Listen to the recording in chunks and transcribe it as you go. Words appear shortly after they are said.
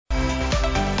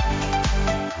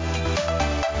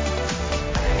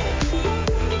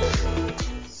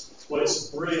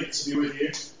brilliant to be with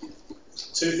you.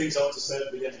 Two things I want to say at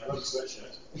the beginning. I love the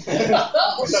sweatshirt.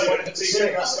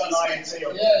 That's got an INT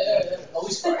on it.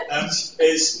 Always right.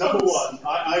 Is number one,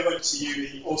 I went to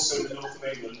uni also in the north of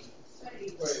England.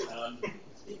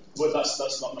 But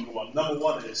that's not number one. Number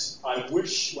one is, I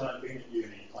wish when I'd been at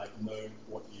uni, I'd known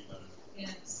what you know.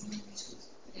 Yes.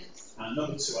 And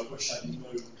number two, I wish I'd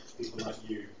known people like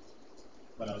you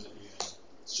when I was at uni.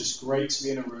 It's just great to be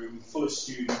in a room full of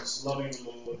students, loving the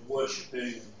Lord,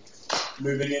 worshipping, and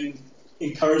moving in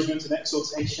encouragement and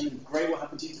exhortation. And great, what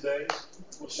happened to you today?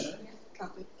 What's your name?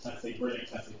 Kathy, brilliant,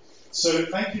 Kathy. So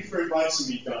thank you for inviting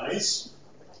me, guys.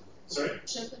 Sorry?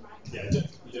 Show the mic. Yeah, you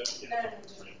don't. Yeah.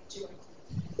 No.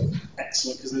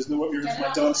 Excellent, because there's no what you're into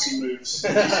my dancing moves.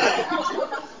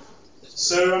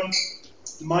 So,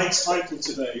 my title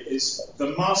today is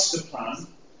The Master Plan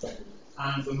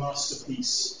and the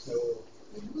Masterpiece.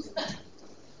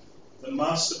 The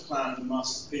Master Plan and the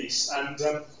Masterpiece. And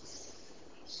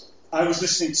I was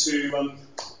listening to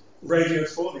Radio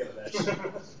 4 the other day.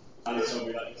 Ali told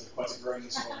me that it was quite a groan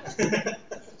this morning. Is it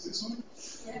this morning?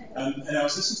 And I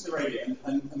was listening to the radio,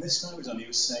 and this guy was on,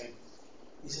 he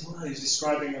said, well, he was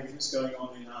describing everything that's going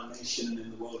on in our nation and in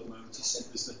the world at the moment. He said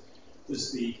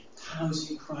there's the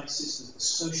housing crisis, there's the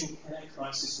social care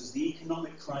crisis, there's the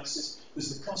economic crisis,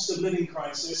 there's the cost of living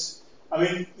crisis. I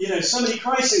mean, so many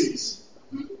crises.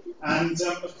 And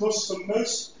of course, for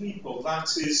most people,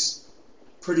 that is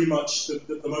pretty much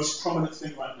the most prominent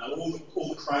thing right now, all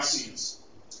the crises.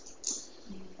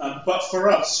 But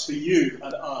for us, for you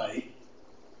and I,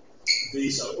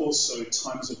 these are also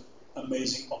times of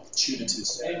amazing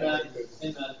opportunities. Amen.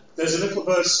 There's a little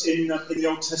verse in the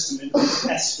Old Testament,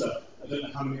 Esther. I don't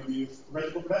know how many of you have read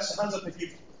the book of Esther. Hands up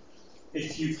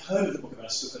if you've heard of the book of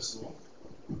Esther, first of all.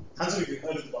 Hands up if you've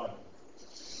heard of the Bible.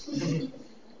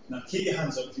 Now keep your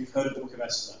hands up if you've heard of the book of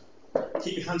Esther.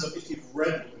 Keep your hands up if you've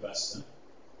read the book of Esther.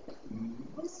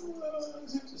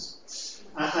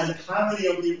 And how many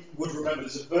of you would remember,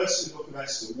 there's a verse in the book of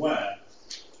Esther where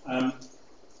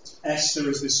Esther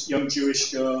is this young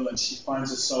Jewish girl, and she finds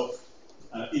herself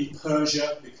in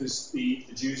Persia because the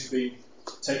Jews have been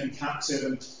taken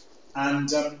captive,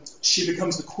 and she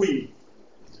becomes the queen.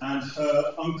 And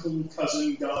her uncle,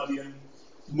 cousin, guardian,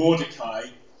 Mordecai,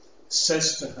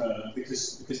 says to her,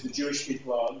 because the Jewish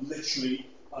people are literally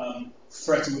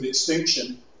threatened with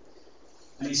extinction,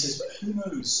 and he says, but who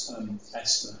knows,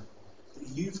 Esther, that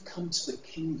you've come to the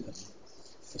kingdom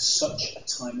for such a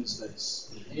time as this.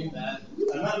 Amen.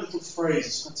 And that little phrase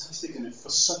is fantastic, isn't it? For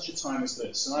such a time as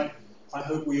this. And I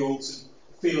hope we all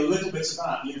feel a little bit of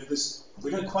that. We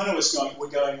don't quite know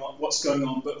what's going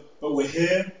on, but we're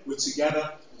here, we're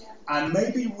together, and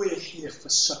maybe we're here for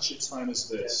such a time as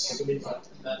this.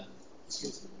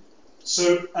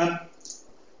 So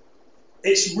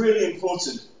it's really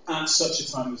important at such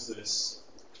a time as this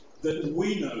that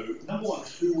we know, number one,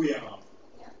 who we are.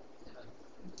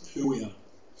 Who we are.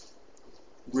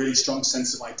 Really strong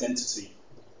sense of identity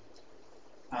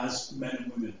as men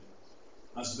and women,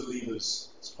 as believers,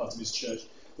 as part of His church,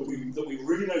 that we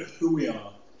really know who we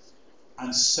are,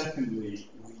 and secondly,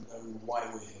 we know why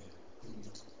we're here,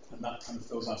 and that kind of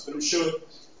fills us. But I'm sure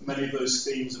many of those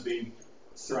themes have been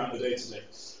throughout the day today.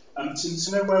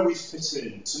 To know where we fit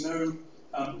in, to know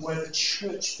where the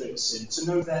church fits in, to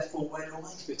know therefore where do I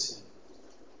fit in.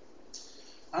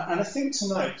 And I think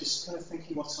tonight, just kind of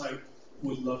thinking what I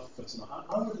would love for tonight,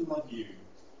 I would love you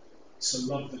to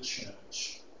love the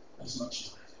church as much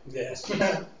as I do. Yes.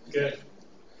 Good.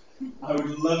 I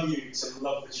would love you to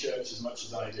love the church as much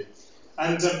as I do.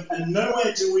 And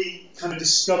nowhere do we kind of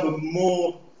discover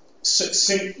more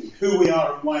succinctly who we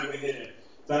are and why we're here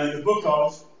than in the book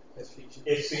of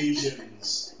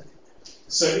Ephesians.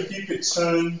 So if you could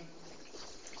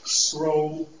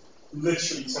scroll,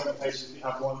 literally 7 pages if you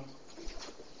have one.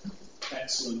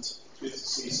 Excellent. Good to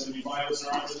see so many Bibles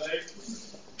around today.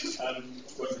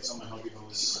 Won't get on my hobby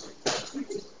horse.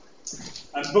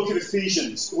 And the book of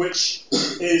Ephesians, which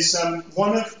is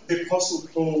one of the Apostle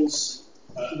Paul's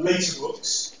later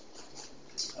books.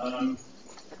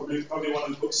 Probably one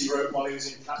of the books he wrote while he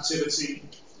was in captivity.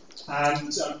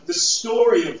 And the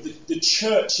story of the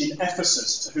church in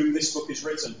Ephesus, to whom this book is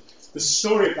written, the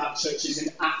story of that church is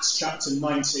in Acts chapter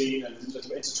 19 and a little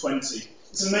bit into 20.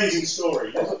 It's an amazing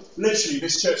story. Literally,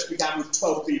 this church began with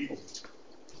 12 people,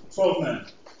 12 men.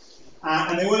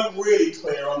 And they weren't really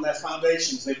clear on their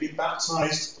foundations. They'd been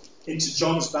baptized into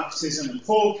John's baptism, and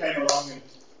Paul came along and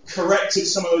corrected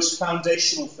some of those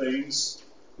foundational things,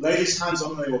 laid his hands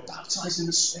on them, they were baptized in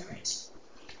the Spirit.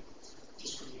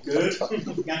 Good.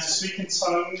 Began to speak in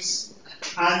tongues.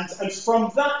 And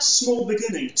from that small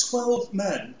beginning, 12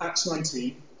 men, Acts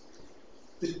 19,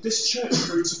 this church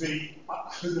grew to be,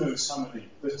 who knows how many,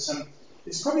 but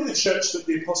it's probably the church that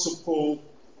the Apostle Paul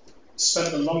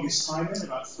spent the longest time in,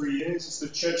 about 3 years. It's the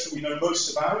church that we know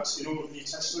most about in all of the New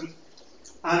Testament.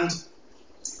 And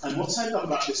what I love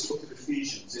about this book of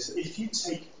Ephesians is that if you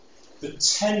take the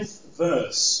 10th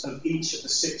verse of each of the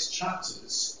 6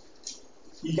 chapters,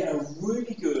 you get a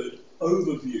really good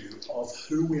overview of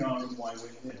who we are and why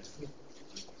we're here.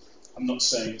 I'm not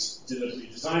saying it's deliberately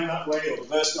designed that way, or the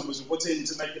verse numbers were put in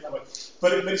to make it that way,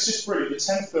 but it's just brilliant. The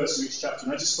 10th verse of each chapter,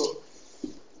 and I just thought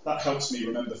that helps me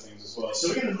remember things as well. So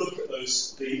we're going to look at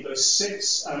those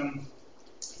six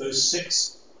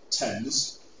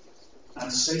tens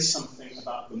and say something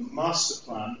about the master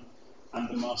plan and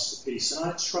the masterpiece. And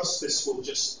I trust this will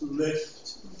just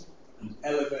lift and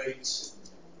elevate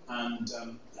and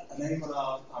enable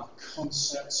our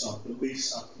concepts, our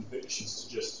beliefs, our convictions to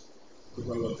just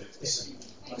grow a bit this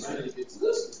evening.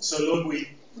 So Lord, we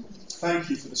thank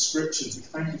you for the scriptures. We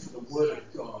thank you for the word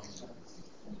of God,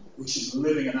 which is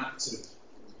living and active.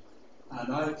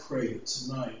 And I pray that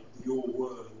tonight your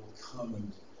word will come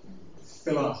and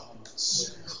fill our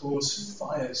hearts, cause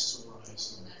fires to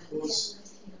arise, Lord.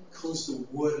 Cause the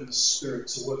word and the spirit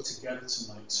to work together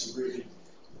tonight to really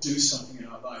do something in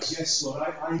our lives. Yes, Lord,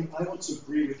 I want to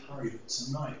agree with Harry that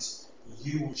tonight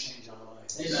you will change our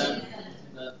lives. Amen.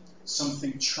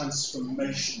 Something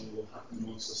transformational will happen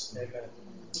amongst us. Amen.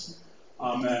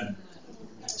 Amen.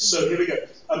 So here we go.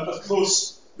 Of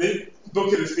course, the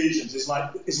book of Ephesians is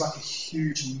like a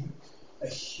huge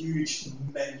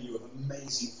menu of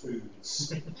amazing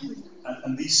foods,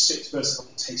 and these 6 verses are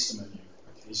like a taster menu.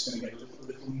 Okay, you're just going to get a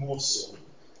little morsel,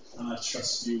 and I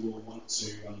trust you will want to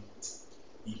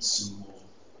eat some more.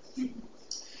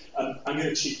 I'm going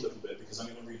to cheat a little bit because I'm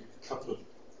going to read a couple of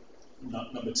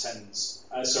number 9s,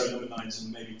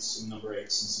 and maybe some number 8s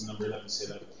and some number 11s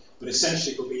here. But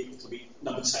essentially it'll be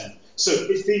number 10. So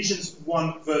Ephesians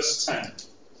 1 verse 10.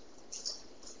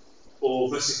 Or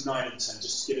verses 9 and 10,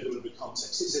 just to give it a little bit of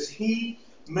context. It says, He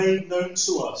made known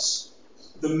to us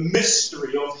the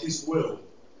mystery of His will,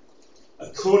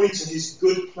 according to His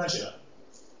good pleasure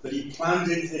that He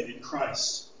planned in Him, in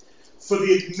Christ, for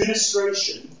the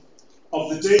administration of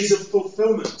the days of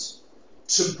fulfillment,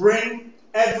 to bring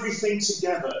everything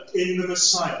together in the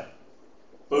Messiah,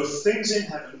 both things in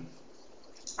heaven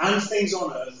and things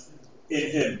on earth in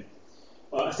Him.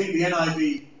 I think the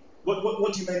NIV,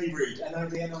 what do you mainly read?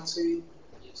 NIV, NLT?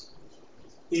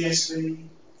 ESV?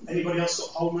 Anybody else got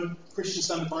Holman? Christian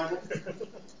Standard Bible?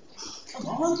 Come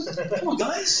on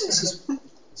guys, this is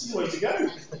the way to go.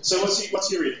 So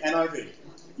what's your read? NIV?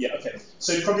 Yeah, okay.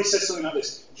 So it probably says something like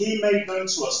this. He made known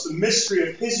to us the mystery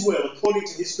of His will according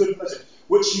to His good pleasure,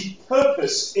 which He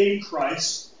purposed in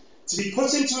Christ to be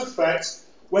put into effect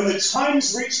when the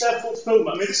times reach their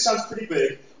fulfillment. I mean, this sounds pretty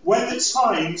big. When the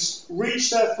times reach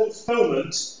their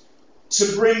fulfillment,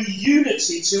 to bring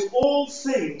unity to all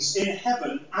things in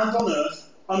heaven and on earth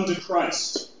under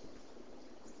Christ.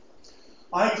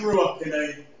 I grew up in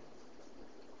a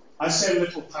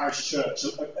little parish church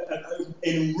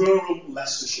in rural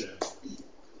Leicestershire,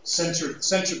 centre of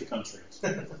the country.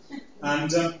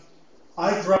 And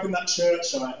I grew up in that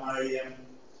church, and I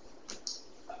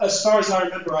as far as I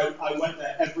remember, I went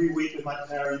there every week with my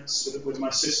parents, with my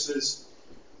sisters,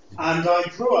 and I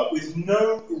grew up with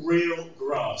no real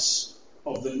grasp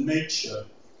of the nature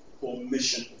or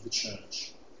mission of the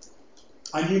church.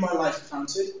 I knew my life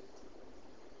counted.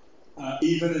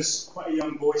 Even as quite a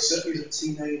young boy, certainly as a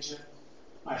teenager,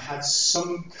 I had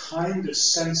some kind of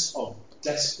sense of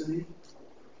destiny.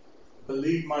 I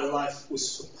believed my life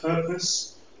was for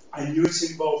purpose. I knew it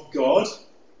involved God,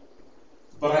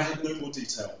 but I had no more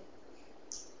detail.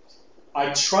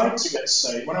 I tried to get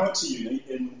saved. When I went to uni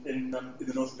in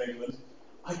the north of England,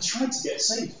 I tried to get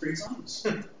saved 3 times.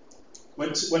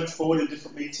 Went forward in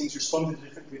different meetings, responded to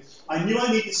different meetings. I knew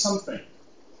I needed something.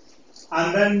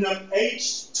 And then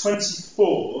aged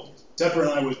 24, Deborah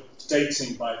and I were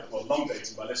long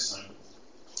dating by this time.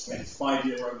 We had a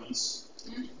 5-year romance.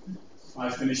 I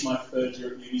finished my 3rd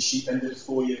year at uni. She then did a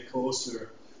 4-year course. We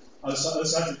were on the other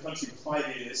side of the country for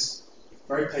 5 years.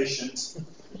 Very patient.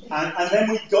 And then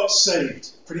we got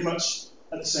saved pretty much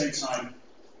at the same time.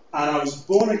 And I was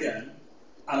born again.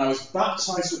 And I was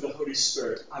baptized with the Holy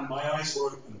Spirit. And my eyes were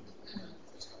opened.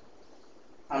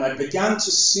 And I began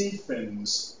to see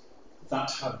things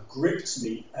that have gripped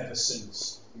me ever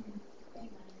since. And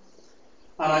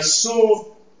I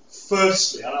saw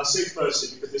firstly, and I say firstly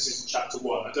because this is chapter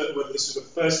 1, I don't know whether this was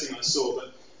the first thing I saw,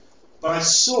 but I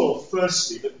saw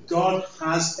firstly that God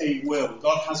has a will,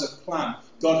 God has a plan,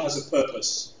 God has a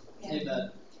purpose.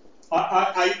 Amen.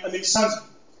 I mean, it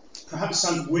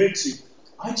sounds weird to you.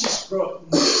 I just grew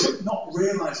up not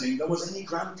realising there was any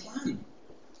grand plan.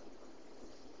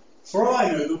 For all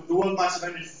I know, the world might have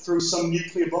ended through some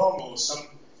nuclear bomb or some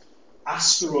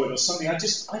asteroid or something. I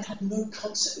had no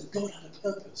concept that God had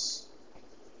a purpose.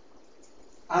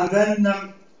 And then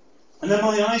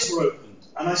my eyes were opened,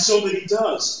 and I saw that He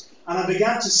does. And I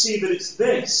began to see that it's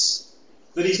this,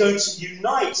 that He's going to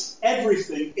unite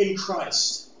everything in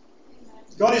Christ.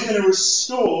 God is going to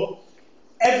restore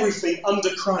everything under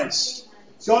Christ.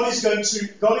 God is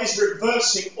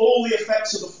reversing all the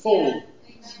effects of the fall.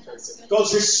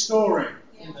 God's restoring.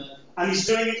 And He's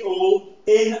doing it all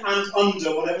in and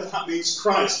under, whatever that means,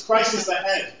 Christ. Christ is the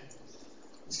head.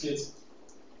 It's good.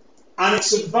 And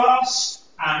it's a vast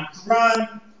and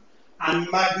grand and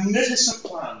magnificent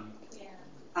plan.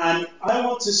 And I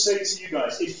want to say to you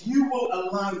guys, if you will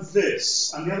allow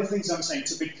this and the other things I'm saying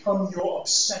to become your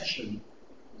obsession,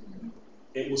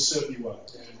 it will serve you well.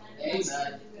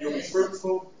 Amen. You'll be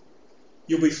fruitful.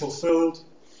 You'll be fulfilled.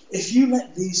 If you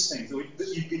let these things that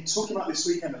you've been talking about this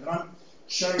weekend, and I'm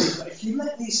showing you, that if you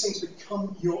let these things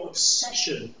become your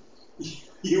obsession,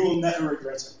 you will never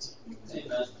regret it.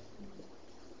 Amen.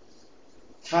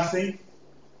 Kathy,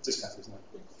 just Kathy, isn't it?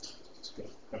 It's good.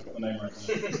 I've got the name right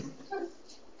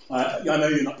now. I know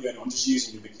you're not the only one. I'm just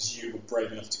using you because you were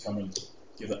brave enough to come and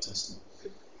give that testimony.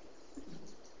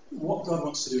 What God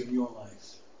wants to do in your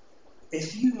life,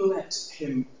 if you let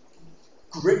Him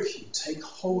grip you, take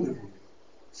hold of you,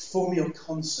 form your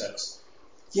concepts,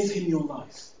 give Him your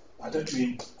life. I don't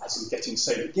mean as in getting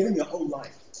saved, but give Him your whole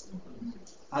life.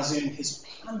 As in His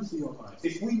plan for your life.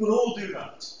 If we will all do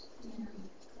that,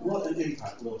 what an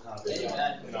impact we'll have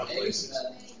in our places.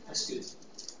 That's good.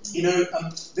 You know,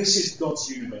 this is God's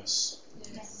universe.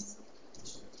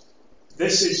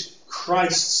 This is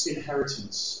Christ's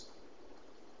inheritance.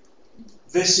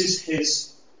 This is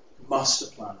His master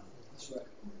plan. That's right.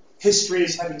 History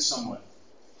is heading somewhere.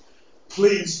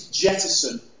 Please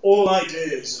jettison all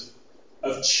ideas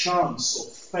of chance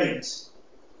or fate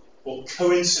or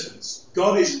coincidence.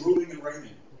 God is ruling and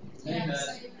reigning. Amen.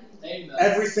 Amen.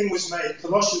 Everything was made.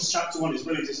 Colossians chapter 1 is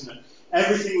brilliant, isn't it?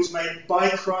 Everything was made by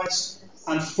Christ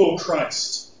and for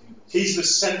Christ. He's the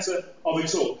centre of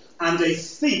it all. And a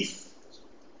thief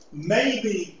may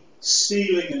be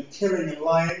stealing and killing and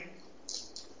lying,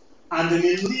 and an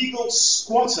illegal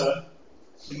squatter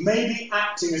may be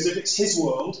acting as if it's his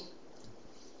world.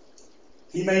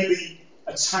 He may be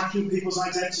attacking people's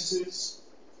identities,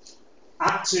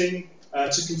 acting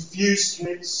to confuse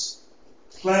kids,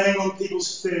 playing on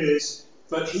people's fears,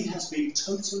 but he has been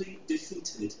totally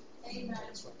defeated. Amen.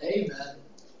 Amen.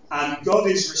 And God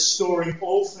is restoring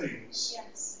all things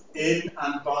in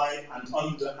and by and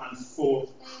under and for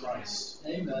Christ.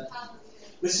 Amen.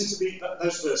 Listen to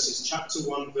those verses, chapter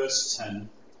 1, verse 10,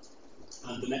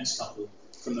 and the next couple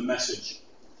from the Message.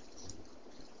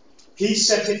 He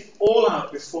set it all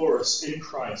out before us in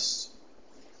Christ,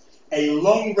 a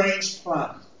long-range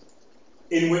plan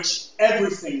in which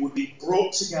everything would be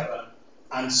brought together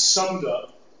and summed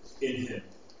up in Him.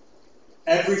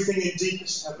 Everything in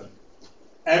deepest heaven,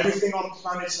 everything on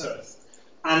planet Earth.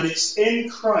 And it's in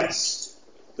Christ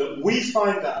that we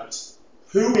find out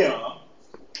who we are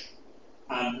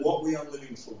and what we are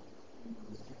living for.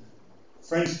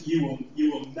 Friends, you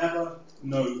will never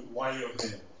know why you're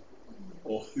here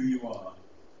or who you are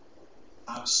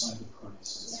outside of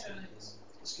Christ.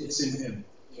 It's in Him.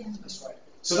 That's right.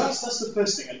 So that's the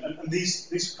first thing, and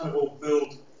these kind of all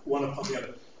build one upon the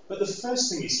other. But the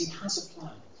first thing is He has a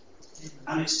plan,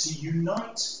 and it's to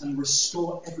unite and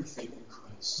restore everything in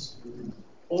Christ.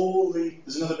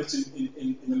 There's another bit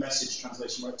in the Message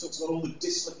translation where it talks about all the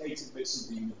dislocated bits of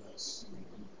the universe,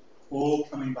 all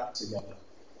coming back together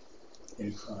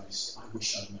in Christ. I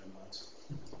wish I'd known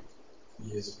that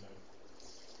years ago.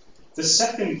 The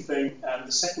second thing,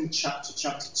 the second chapter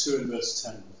 2 and verse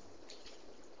 10.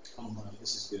 Oh my,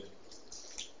 this is good.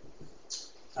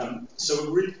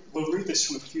 So we'll read this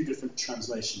from a few different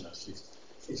translations actually.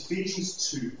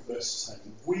 Ephesians 2 verse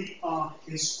 10. We are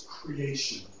His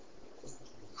creation,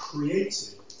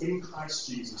 created in Christ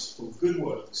Jesus for good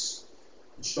works,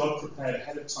 which God prepared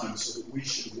ahead of time so that we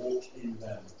should walk in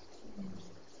them.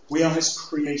 We are His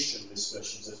creation, this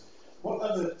version says. What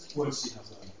other words do you have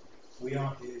there? We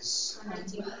are His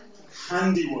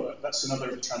handiwork. That's another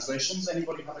of the translations.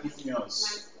 Anybody have anything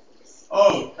else?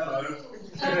 Oh, hello.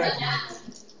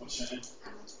 What's your name?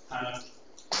 Hannah.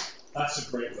 That's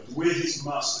a great word. We're His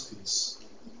masterpiece.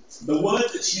 The word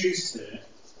that's used here,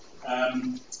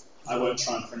 I won't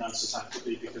try and pronounce it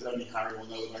accurately because only Harry will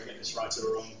know whether I get this right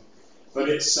or wrong. But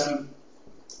it's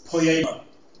poema.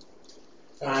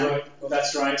 That's right.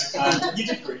 That's right. And you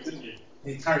did Greek, didn't you?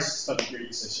 He carries studied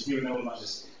Greek, so you would know all about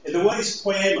this. The word is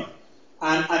poema,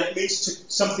 and it means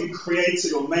something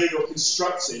created or made or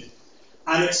constructed,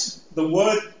 and it's the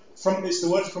word from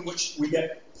which we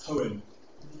get poem.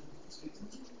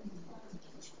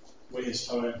 We're his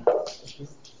poem.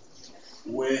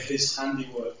 We're his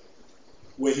handiwork.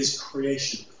 We're his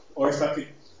creation. Or if I could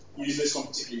use this one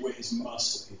particularly, we're his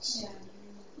masterpiece.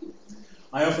 Yeah.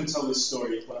 I often tell this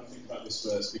story when I'm thinking about this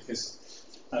verse because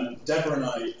Deborah and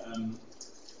I,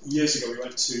 years ago, we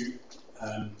went to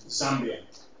Zambia,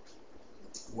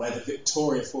 where the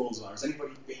Victoria Falls are. Has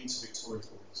anybody been to Victoria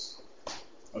Falls?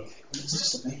 Okay, it's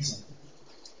just amazing.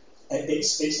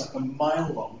 It's like a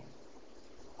mile long,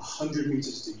 100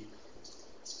 metres deep,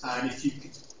 and if you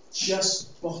could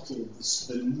just bottle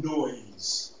the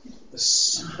noise, the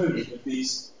sound of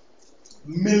these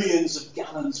millions of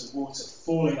gallons of water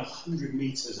falling 100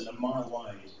 metres and a mile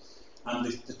wide, and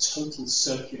the total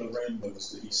circular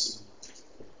rainbows that you see.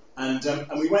 And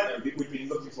we went there. We'd been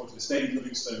looking forward to this. David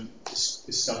Livingstone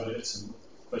discovered it, and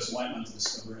first white man to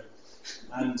discover it.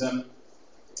 And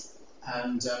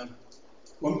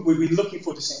we'd been looking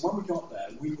forward to seeing. When we got there,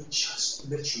 we were just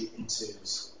literally in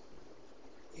tears.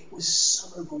 It was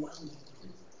so overwhelming.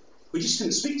 We just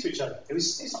couldn't speak to each other.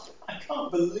 It's like, I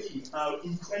can't believe how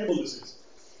incredible this is.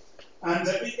 And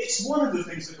it's one of the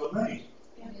things that God made.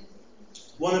 Yeah.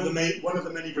 One of the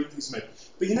many great things made.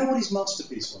 But you know what his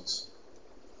masterpiece was?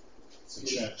 The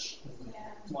church.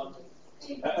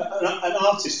 Yeah. An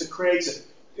artist, a creator.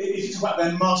 If you talk about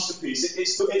their masterpiece,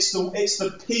 it's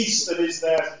the piece that is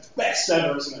their best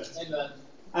ever, isn't it? Amen.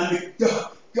 And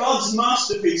God's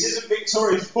masterpiece isn't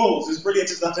Victoria Falls, as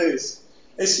brilliant as that is.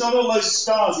 It's not all those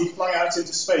stars he flung out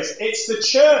into space. It's the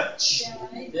church.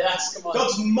 Yeah. Yes, come on.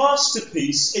 God's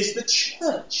masterpiece is the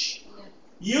church. Yeah.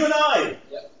 You and I.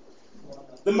 Yep.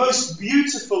 The most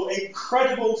beautiful,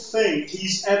 incredible thing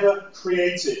he's ever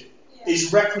created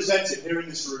is represented here in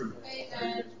this room.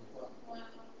 Amen. Wow.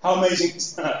 How amazing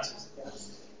is that?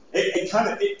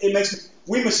 It makes me.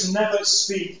 We must never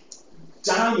speak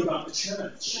down about the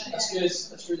church. That's good.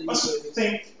 That's really Mustn't good.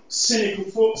 think cynical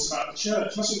thoughts about the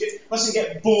church. Mustn't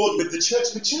get bored with the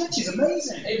church. The church is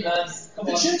amazing. Amen. Come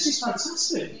The on. church is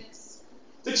fantastic. Yes.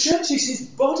 The church is his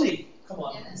body. Come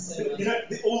on. Yes. Amen. You know,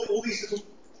 all these little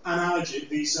analogies,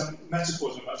 these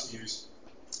metaphors I'm about to use,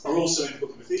 are also in the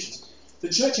book of Ephesians. The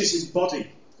church is his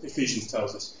body, Ephesians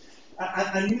tells us.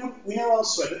 And we know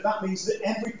elsewhere that means that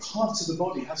every part of the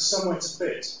body has somewhere to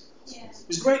fit. Yeah. It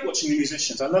was great watching the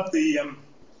musicians. I love the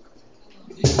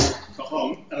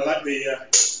cajon, and I like the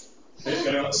bit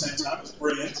going on at the same time. It was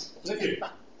brilliant. Was it you?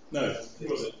 No, who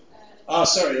was it?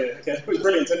 Sorry, yeah, okay. It was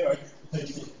brilliant anyway.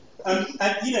 And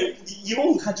you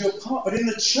all had your part, but in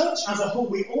the church as a whole,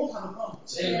 we all have a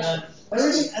part. Amen. There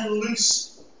isn't a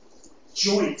loose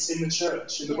joint in the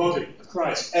church, in the body of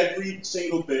Christ. Every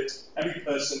single bit, every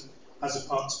person has a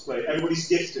part to play. Everybody's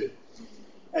gifted.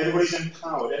 Everybody's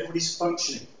empowered. Everybody's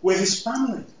functioning. We're his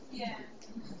family. Yeah.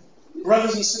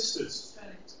 Brothers and sisters. That's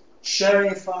right.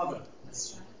 Sharing a father.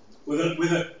 That's right.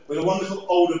 With a wonderful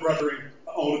older brother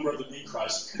in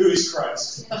Christ. Who is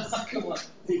Christ? Yes. Come on.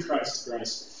 In Christ.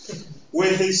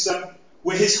 We're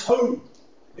his home.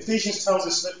 Ephesians tells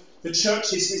us that the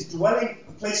church is his dwelling,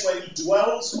 the place where he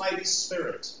dwells by his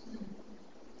Spirit.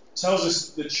 Tells us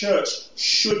the church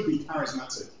should be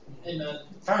charismatic. Amen.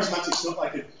 Charismatic is not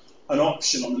like an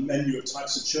option on the menu of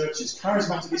types of churches.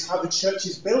 Charismatic is how the church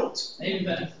is built.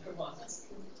 Amen. Come on.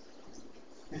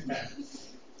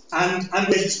 And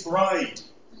with his bride.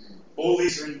 All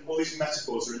these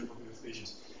metaphors are in the book of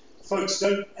Ephesians. Folks,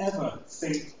 don't ever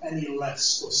think any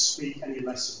less or speak any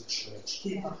less of the church.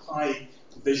 Keep a high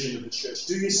vision of the church.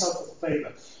 Do yourself a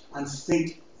favour and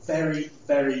think very,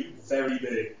 very, very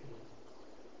big.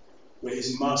 We're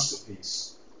his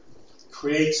masterpiece,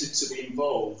 created to be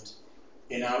involved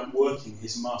in outworking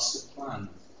his master plan.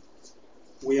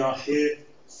 We are here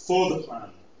for the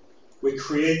plan. We're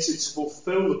created to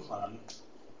fulfill the plan.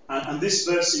 And this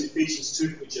verse in Ephesians 2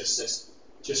 that we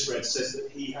just read says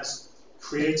that he has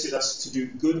created us to do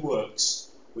good works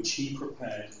which he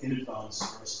prepared in advance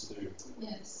for us to do.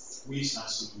 Yes. We used to have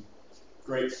some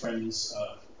great friends,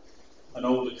 an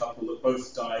older couple that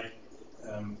both died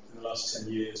in the last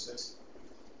 10 years.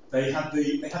 But they had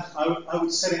I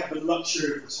would say they had the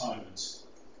luxury of retirement.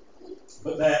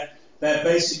 But their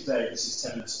basic day, this is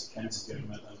telling us to Kent, if you ever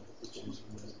met them,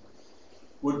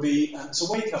 would be to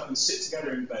wake up and sit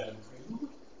together in bed and pray, Lord,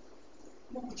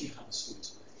 what would you have us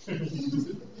do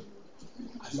today?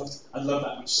 I'd love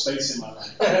that much space in my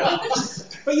life.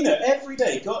 But every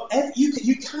day,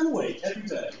 you can wake every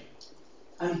day,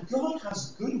 and God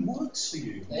has good works for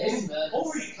you. Amen.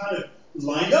 Already kind of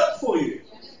lined up for you,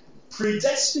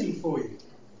 predestined for you.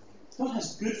 God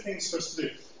has good things for us to do.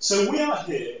 So we are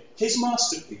here, his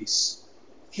masterpiece,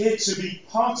 here to be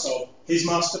part of his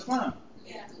master plan.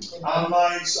 Yeah. Our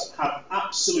lives have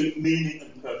absolute meaning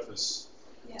and purpose.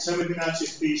 Yeah. Turn with me now to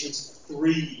Ephesians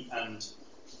 3 and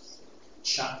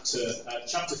chapter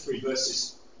 3,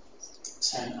 verses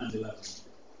 10 and 11.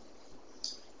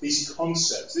 These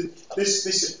concepts,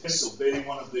 this epistle being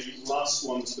one of the last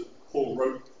ones that Paul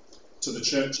wrote to the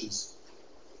churches,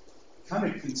 kind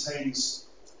of contains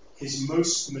his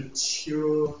most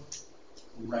mature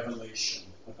revelation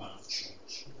about the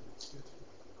church.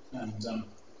 And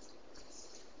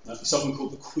it's often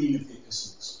called the Queen of the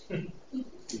Epistles.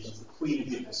 Ephesians, the Queen of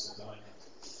the Epistles, I like that.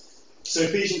 So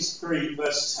Ephesians 3,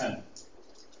 verse 10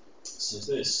 says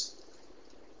this.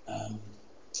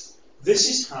 This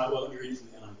is how, well, let me read from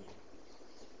the NIV.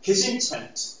 His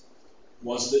intent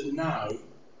was that now,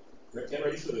 get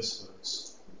ready for this,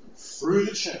 folks, through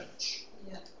the church,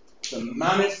 the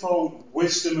manifold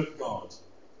wisdom of God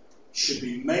should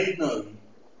be made known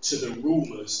to the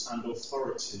rulers and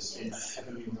authorities in the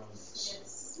heavenly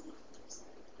realms,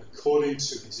 according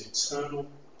to his eternal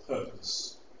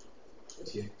purpose that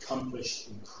he accomplished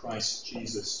in Christ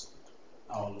Jesus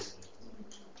our Lord.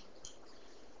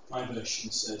 My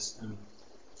version says,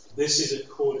 this is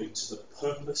according to the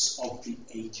purpose of the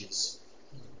ages.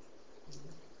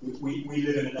 We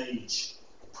live in an age,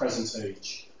 a present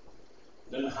age.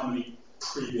 I don't know how many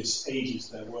previous ages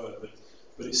there were,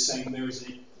 but it's saying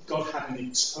God had an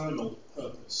eternal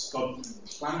purpose. God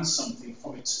planned something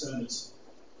from eternity,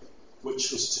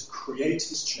 which was to create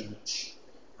his church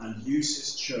and use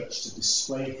his church to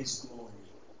display his glory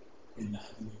in the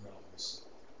heavenly realms,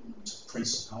 to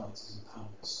principalities and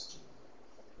powers,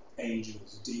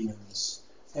 angels, demons,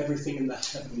 everything in the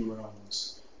heavenly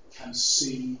realms can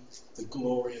see the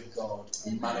glory of God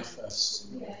manifest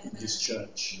in his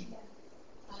church.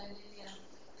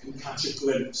 Can catch a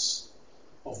glimpse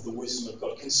of the wisdom of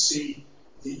God, can see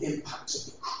the impact of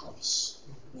the cross.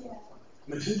 I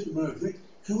mean, who would know?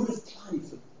 Who would have planned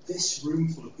for this room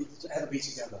full of people to ever be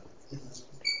together?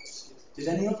 Did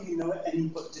any of you know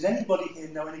anybody? Did anybody here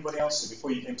know anybody else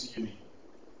before you came to uni?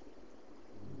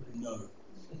 No.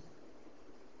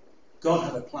 God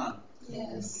had a plan.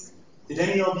 Yes. Did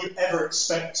any of you ever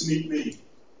expect to meet me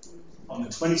on the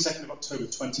 22nd of October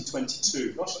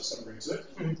 2022? Gosh, that's something to it.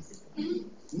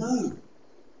 No.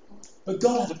 But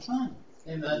God had a plan.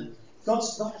 Amen. God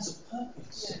has a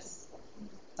purpose. Yes.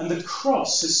 And the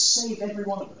cross has saved every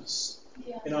one of us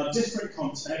Yeah. in our different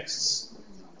contexts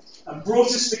and brought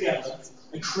us together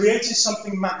and created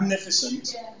something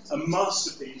magnificent, a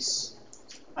masterpiece.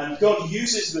 And God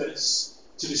uses this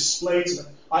to display to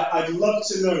them. I'd love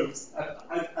to know.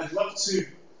 I'd love to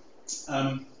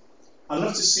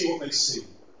see what they see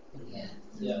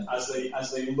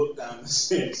as they look down the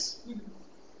stairs.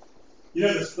 You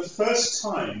know, the first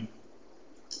time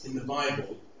in the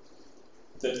Bible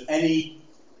that any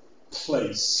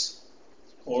place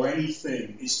or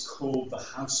anything is called the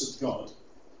house of God,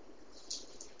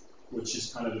 which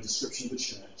is kind of a description of the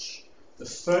church, the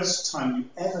first time you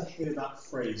ever hear that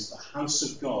phrase, the house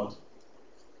of God,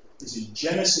 is in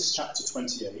Genesis chapter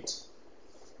 28,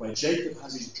 where Jacob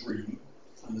has his dream,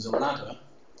 and there's a ladder.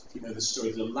 If you know the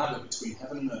story, there's a ladder between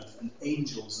heaven and earth, and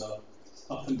angels are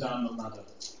up and down the ladder.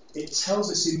 It tells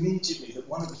us immediately that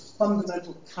one of the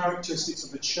fundamental characteristics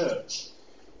of the church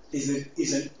is it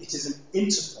is an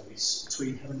interface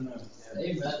between heaven and earth.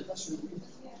 Amen. That's really good.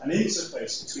 An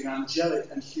interface between angelic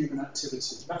and human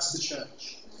activity. That's the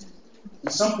church.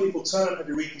 And some people turn up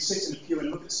every week and sit in a pew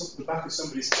and look at the back of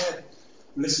somebody's head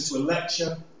and listen to a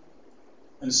lecture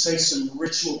and say some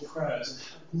ritual prayers and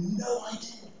have no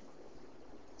idea.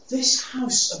 This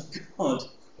house of God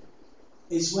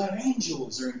is where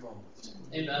angels are involved.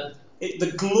 Amen.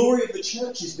 The glory of the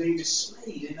church is being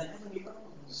displayed in the heavenly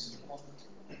realms.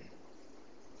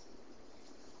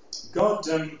 God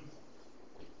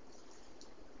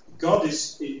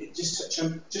is.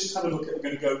 Just have a look at. We're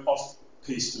going to go off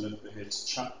piece a little bit here to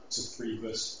chapter 3,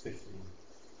 verse 15.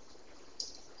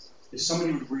 If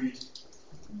somebody would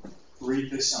read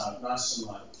this out, nice and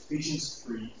loud. Ephesians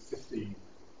 3:15.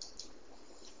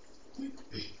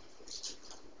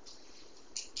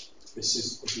 This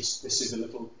is a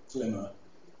little glimmer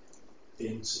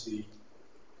into the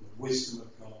wisdom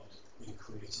of God in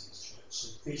creating His church. So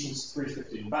Ephesians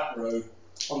 3:15, back row,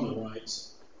 on the right,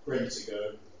 ready to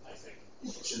go, I think.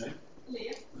 What's your name?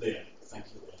 Leah. Leah. Thank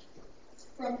you, Leah.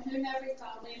 From whom every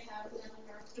family in heaven and on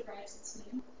earth derives its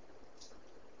name.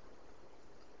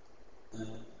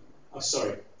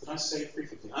 Sorry, did I say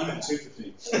 3:15? I meant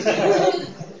 2:15.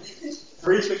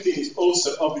 3:15 is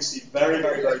also obviously very,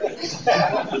 very, very good.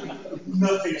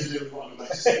 nothing to do with what I'm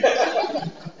about to say.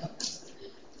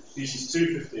 Ephesians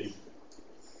 2:15.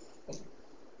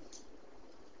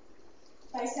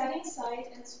 By setting aside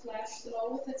in his flesh the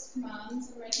law with its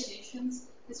commands and regulations,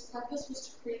 his purpose was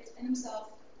to create in himself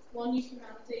one new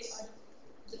humanity out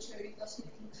of the two, thus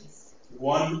making peace.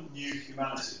 One new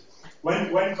humanity.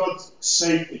 When God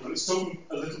saved people, it's talking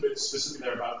a little bit specifically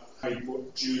there about how he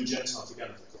brought Jew and Gentile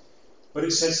together. But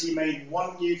it says he made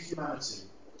one new humanity.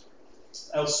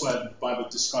 Elsewhere, the Bible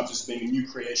describes us being a new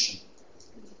creation.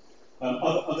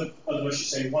 Other versions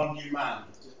say one new man.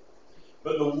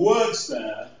 But the words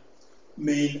there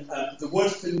mean, the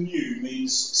word for new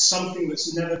means something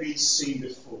that's never been seen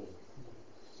before.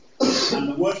 And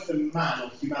the word for man or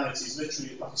humanity is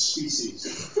literally like a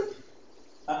species.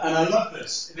 And I love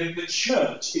this. The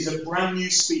church is a brand new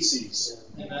species.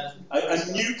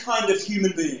 A new kind of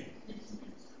human being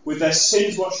with their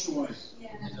sins washed away,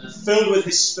 filled with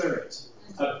his spirit.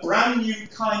 A brand new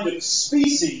kind of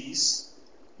species,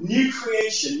 new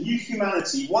creation, new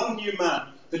humanity, one new man.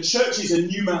 The church is a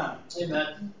new man.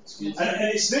 Amen.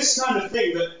 And it's this kind of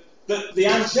thing that the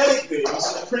angelic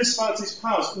beings, the principalities,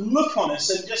 powers, look on us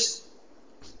and just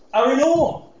are in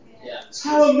awe. Yeah. It's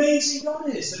how amazing God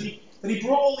is, that he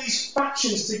brought all these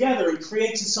factions together and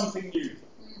created something new.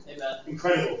 Amen.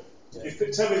 Incredible. Yeah.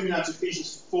 Turn with me now to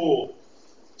Ephesians 4,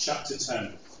 chapter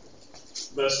 10,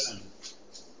 verse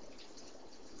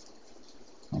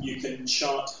 10. You can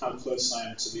chart how close I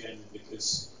am to the end,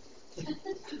 because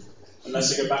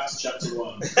unless I go back to chapter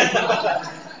 1,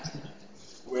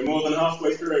 we're more than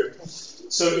halfway through.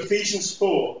 So Ephesians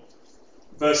 4,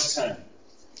 verse 10.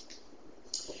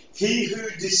 He who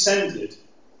descended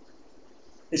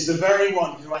is the very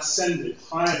one who ascended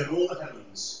higher than all the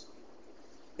heavens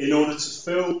in order to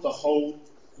fill the whole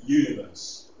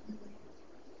universe.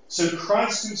 So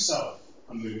Christ himself,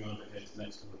 I'm moving on a bit here to the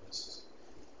next couple of verses,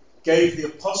 gave the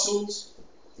apostles,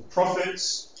 the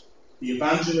prophets, the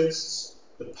evangelists,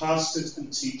 the pastors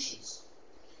and teachers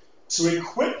to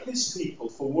equip his people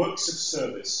for works of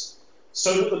service,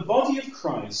 so that the body of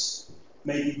Christ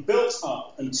may be built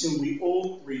up until we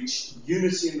all reach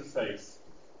unity in the faith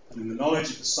and in the knowledge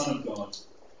of the Son of God,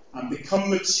 and become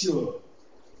mature,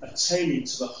 attaining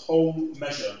to the whole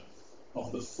measure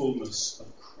of the fullness of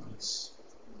Christ.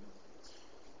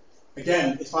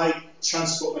 Again, if I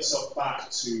transport myself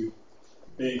back to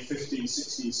being 15,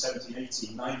 16, 17,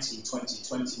 18, 19, 20,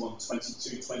 21,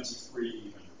 22, 23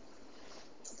 even,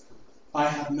 I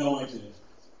had no idea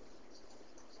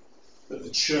that the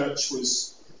church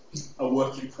was a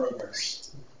work in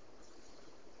progress,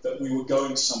 that we were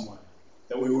going somewhere,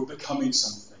 that we were becoming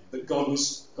something, that God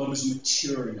was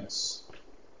maturing us.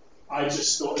 I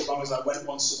just thought as long as I went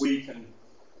once a week and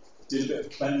did a bit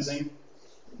of cleansing,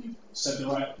 said the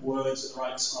right words at the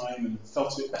right time and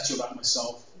felt a bit better about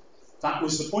myself, that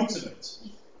was the point of it.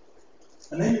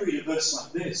 And then you read a verse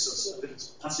like this, or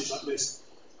a passage like this,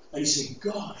 and you say,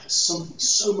 God has something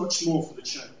so much more for the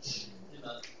church.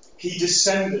 Amen. He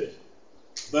descended,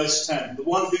 verse 10, the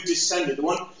one who descended,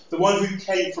 the one who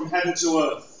came from heaven to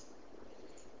earth,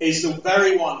 is the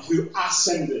very one who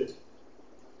ascended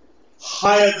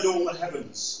higher than all the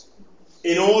heavens,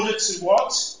 in order to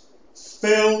what?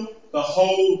 Fill the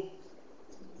whole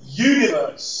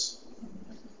universe.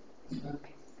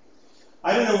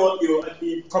 I don't know what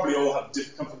you probably all have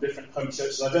come from different home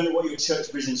churches. I don't know what your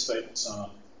church vision statements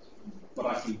are, but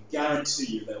I can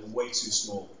guarantee you they're way too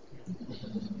small.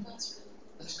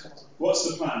 What's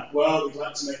the plan? Well, we'd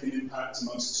like to make an impact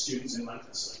amongst the students in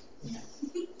Lancaster.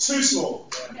 Too small.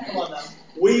 Come on now.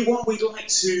 We'd like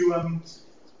to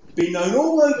be known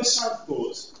all over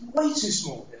Southport. Way too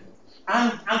small.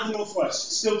 And the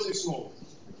Northwest. Still too small.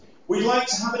 We'd like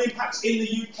to have an impact in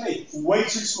the UK. Way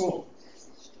too small.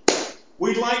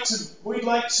 We'd like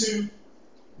to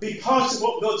be part of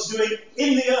what God's doing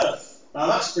in the earth. Now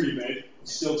that's pretty big.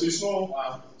 Still too small.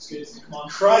 Wow. That's good. Come on.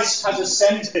 Christ has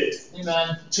ascended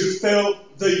Amen. to fill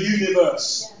the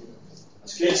universe.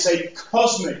 It's a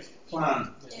cosmic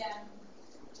plan. Yeah.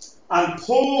 And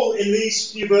Paul, in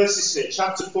these few verses here,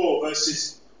 chapter 4,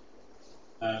 verses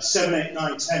 7, 8,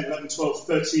 9, 10, 11, 12,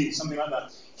 13, something like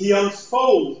that, he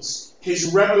unfolds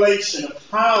his revelation of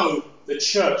how the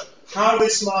church, how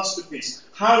this masterpiece,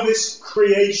 how this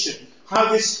creation,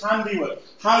 how this handiwork,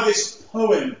 how this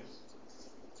poem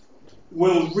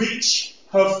will reach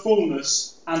her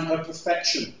fullness and her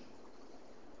perfection.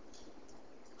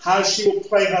 How she will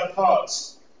play her part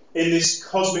in this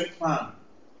cosmic plan.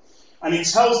 And he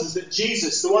tells us that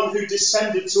Jesus, the one who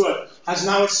descended to earth, has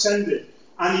now ascended.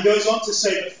 And he goes on to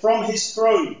say that from his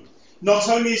throne, not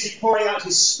only is he pouring out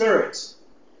his Spirit,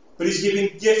 but he's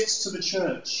giving gifts to the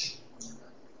church.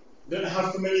 I don't know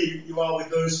how familiar you are with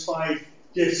those 5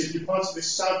 gifts. If you're part of this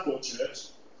Southport church,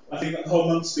 I think that the whole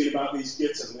month's been about these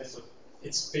gifts, hasn't it?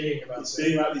 It's being about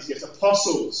these gifts.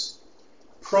 Apostles,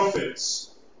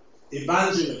 prophets,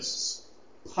 evangelists,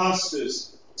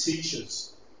 pastors,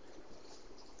 teachers.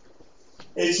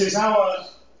 It is our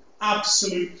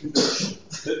absolute conviction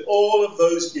that all of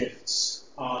those gifts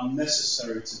are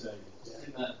necessary today.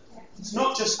 Amen. It's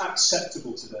not just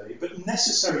acceptable today, but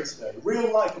necessary today.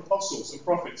 Real life apostles and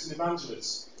prophets and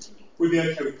evangelists. We'd be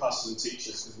okay with pastors and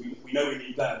teachers because we know we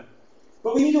need them.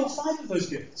 But we need all 5 of those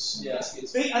gifts.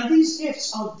 Yes. And these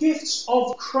gifts are gifts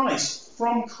of Christ,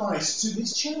 from Christ to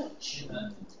his church.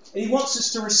 Amen. And he wants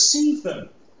us to receive them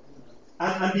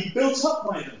and be built up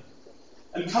by them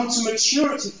and come to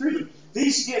maturity through them.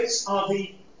 These gifts are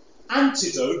the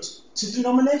antidote to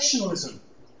denominationalism.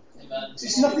 Amen.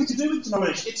 It's nothing to do with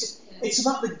denomination. It's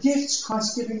about the gifts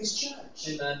Christ's giving his church.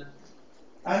 Amen.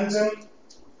 And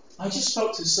I just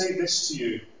felt to say this to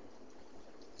you,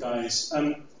 guys.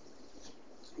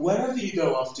 Wherever you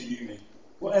go after uni,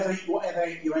 whatever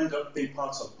you end up being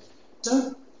part of,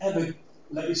 don't ever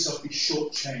let yourself be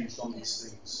shortchanged on these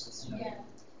things. Yeah.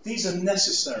 These are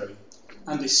necessary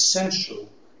and essential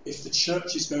if the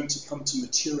church is going to come to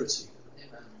maturity.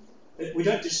 Amen. We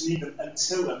don't just need them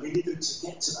until then, we need them to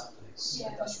get to that place.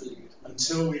 Yeah. That's really good.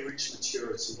 Until we reach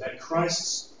maturity. They're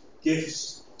Christ's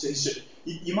gifts to his church.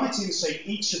 You might even say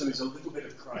each of them is a little bit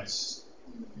of Christ.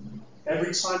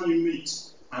 Every time you meet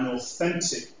an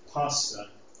authentic pastor,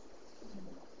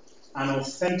 an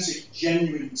authentic,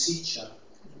 genuine teacher,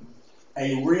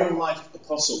 a real-life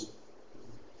apostle,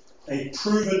 a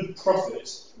proven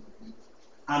prophet,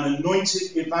 an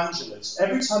anointed evangelist,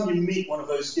 every time you meet one of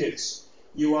those gifts,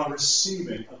 you are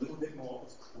receiving a little bit more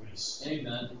of Christ.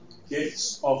 Amen.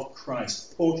 Gifts of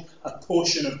Christ, a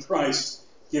portion of Christ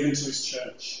given to his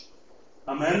church.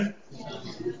 Amen?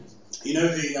 Amen. You know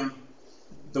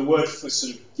the word for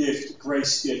sort of gift,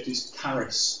 grace gift, is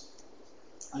charis.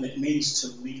 And it means to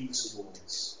lean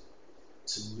towards.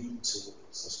 To lean towards.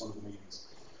 That's one of the meanings.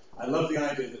 I love the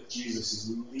idea that Jesus is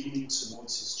leaning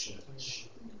towards his church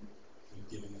and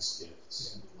giving us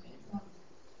gifts.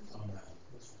 Amen.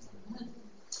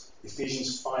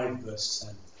 Ephesians 5 verse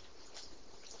 10.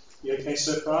 You okay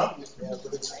so far? Yeah,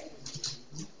 but it's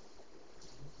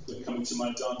We're coming to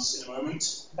my dance in a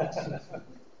moment.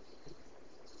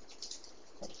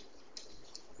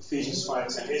 Ephesians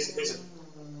 5:10. Here's a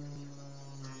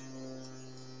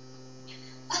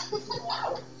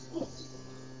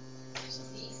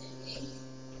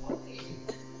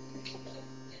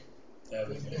There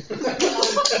we go.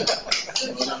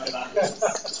 Well done with that.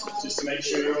 Just to make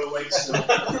sure you're all awake still.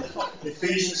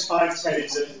 Ephesians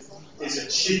 5:10 is a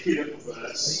cheeky little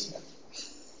verse.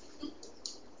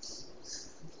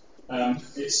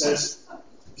 It says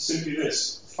simply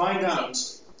this: find out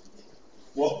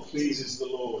what pleases the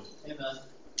Lord. Amen.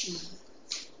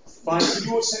 Let's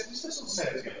all say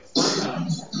it together. Find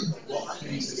out what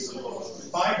pleases the Lord.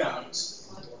 Find out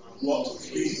what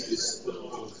pleases the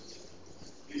Lord.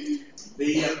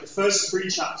 The first 3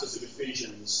 chapters of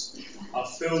Ephesians are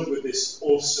filled with this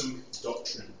awesome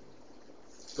doctrine.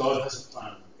 God has a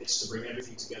plan. It's to bring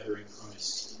everything together in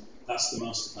Christ. That's the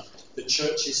master plan. The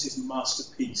church is his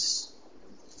masterpiece.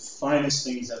 Finest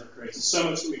thing he's ever created. So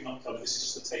much that we've not covered. This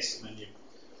is just a taste menu.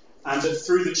 And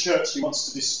through the church, he wants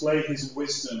to display his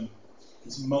wisdom,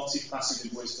 his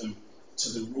multifaceted wisdom, to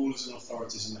the rulers and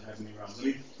authorities in the heavenly realms. I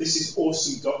mean, this is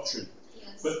awesome doctrine.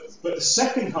 Yes. But the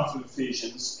second half of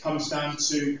Ephesians comes down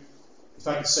to, if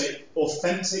I could say,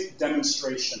 authentic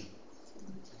demonstration.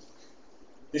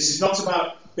 This is not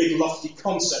about big lofty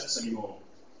concepts anymore.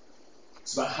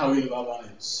 It's about how we live our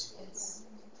lives. Yes.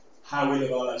 How we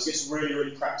live our lives. It's really,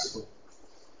 really practical.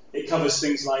 It covers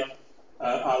things like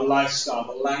our lifestyle,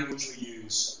 the language we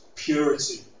use,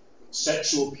 purity,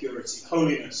 sexual purity,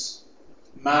 holiness,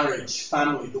 marriage,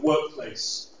 family, the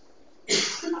workplace.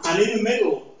 And in the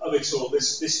middle of it all,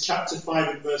 this chapter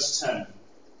 5 and verse 10,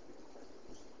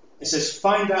 it says,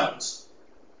 find out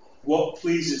what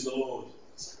pleases the Lord.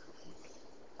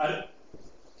 And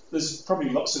there's probably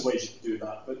lots of ways you can do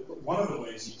that, but one of the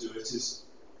ways you do it is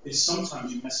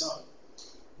sometimes you mess up.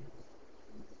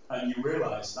 And you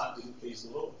realise that didn't please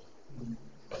the Lord.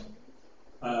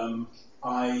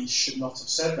 I should not have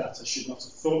said that. I should not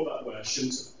have thought that way. I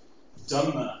shouldn't have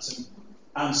done that.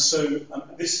 And so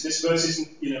this verse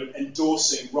isn't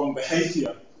endorsing wrong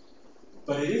behaviour,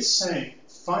 but it is saying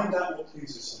find out what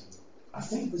pleases him. I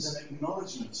think there's an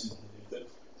acknowledgement in here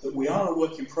that we are a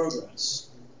work in progress,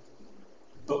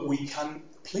 but we can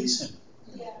please him.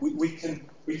 Yeah.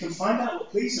 We can find out what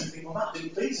pleases him and think, well, that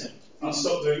didn't please him. I'll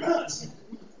stop doing that.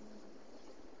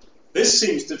 This This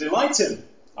seems to delight him.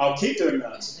 I'll keep doing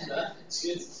that. It's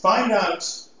good. Find out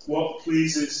what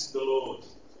pleases the Lord.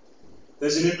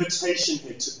 There's an invitation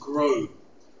here to grow,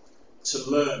 to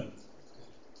learn,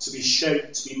 to be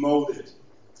shaped, to be moulded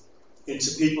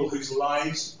into people whose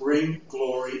lives bring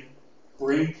glory,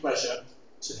 bring pleasure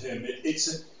to him.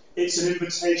 It's an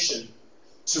invitation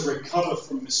to recover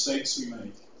from mistakes we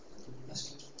make,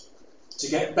 to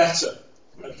get better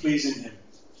at pleasing him,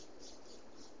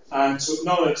 and to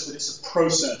acknowledge that it's a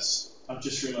process. I've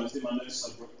just realised in my notes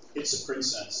I wrote, it's a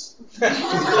princess.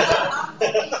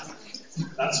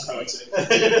 That's poetic.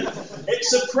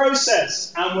 It's a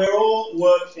process, and we're all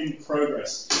work in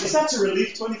progress. Is that a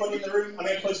relief to anybody in the room? I'm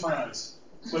going to close my eyes.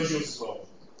 Close yours as well.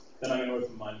 Then I'm going to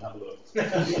open mine and have a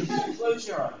look. Close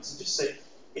your eyes and just say,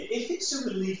 if it's a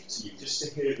relief to you just to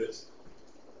hear that,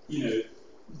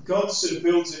 God sort of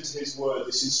builds into his word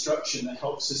this instruction that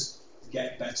helps us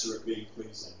get better at being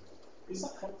pleasing. Is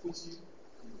that helpful to you?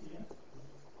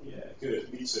 Yeah,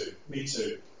 good. Me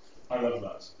too. I love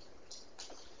that.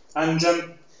 And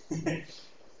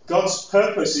God's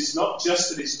purpose is not just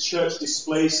that his church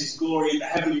displays his glory in the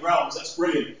heavenly realms. That's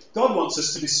brilliant. God wants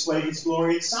us to display his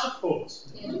glory in Southport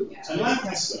and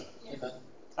Lancaster.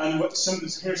 And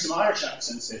here are some Irish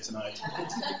accents here tonight.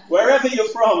 Wherever you're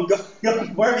from,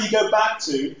 God, wherever you go back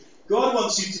to, God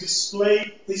wants you to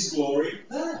display his glory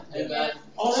there. Amen.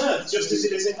 On earth, just as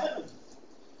it is in heaven.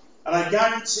 And I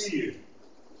guarantee you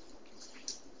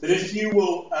that if you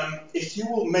will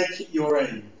make it your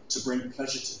aim to bring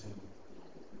pleasure to him,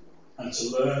 and to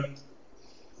learn,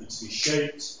 and to be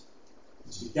shaped,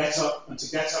 and to get up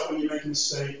when you make a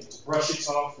mistake, and to brush it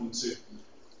off, and to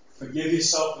forgive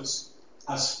yourself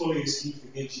as fully as he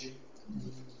forgives you.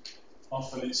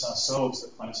 Often it's ourselves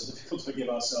that find it so difficult to forgive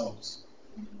ourselves.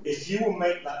 If you will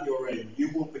make that your aim,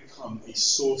 you will become a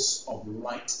source of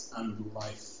light and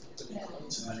life to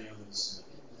many others.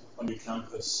 On your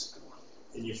campus,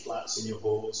 in your flats, in your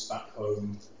halls, back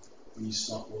home, when you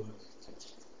start work.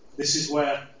 This is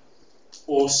where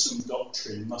awesome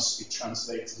doctrine must be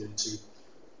translated into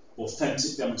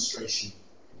authentic demonstration.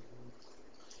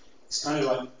 It's kind of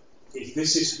like, if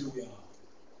this is who we are,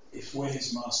 if we're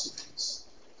his masterpiece,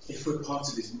 if we're part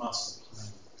of his master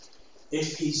plan,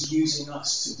 if he's using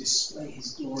us to display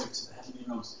his glory to the heavenly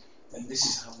realms, then this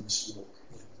is how we must walk.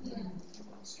 Yeah.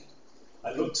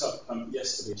 I looked up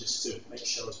yesterday just to make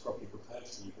sure I was properly prepared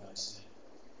for you guys here.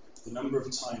 The number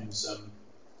of times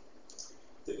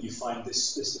that you find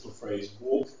this little phrase,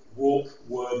 walk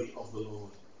worthy of the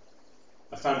Lord.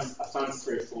 I found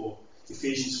 3 or 4.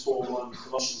 Ephesians 4:1,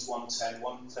 Colossians 1:10,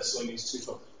 1 Thessalonians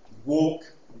 2:12. Walk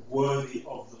worthy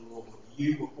of the Lord.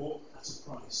 You were bought at a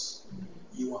price.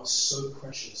 You are so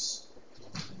precious.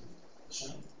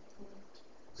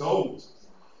 Gold.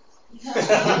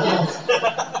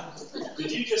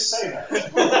 Did you just say that?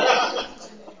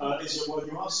 Is your word,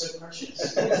 you are so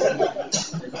precious.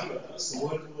 Remember, that's the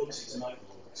word of the Lord to you tonight,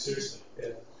 Lord. Seriously.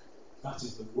 Yeah. That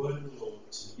is the word of the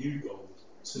Lord to you, gold,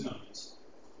 tonight.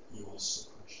 You are so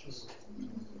precious.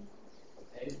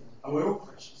 And we're all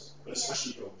precious, but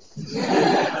especially gold.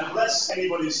 Unless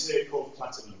anybody's here called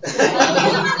platinum.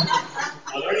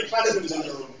 Are there any platinums in the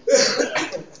room?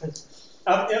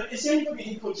 Is there anybody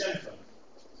here called Jennifer?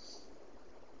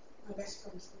 My best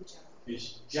friend's called Jenna.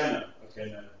 It's Jenna. Okay,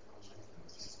 no.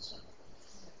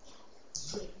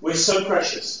 We're so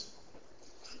precious.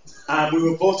 And we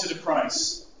were bought at a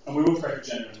price. And we will pray for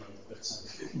Jenna in a moment.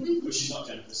 But she's not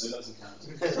Jennifer, so that doesn't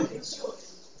count.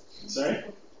 Sorry?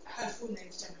 Her full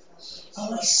name's Jennifer.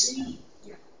 Oh, I see.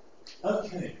 Yeah.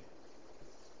 Okay.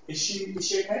 Is she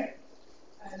okay?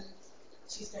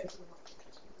 She's going through one.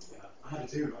 Yeah. I had a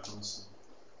dream about her last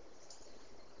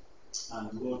night.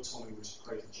 And the Lord told me we should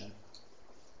pray for Jenna.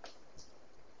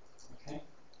 Okay?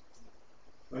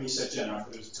 When you said Jenna, I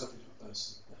thought it was a totally different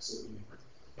person. That's what you mean.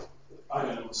 I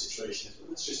don't know what the situation is, but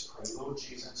let's just pray. Lord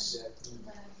Jesus,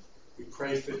 we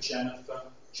pray for Jenna,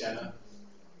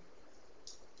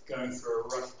 going through a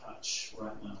rough patch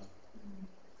right now.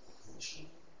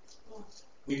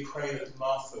 We pray that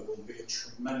Martha will be a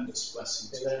tremendous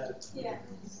blessing to her. Yeah.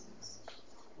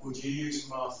 Would you use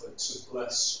Martha to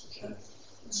bless Jenna,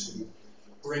 to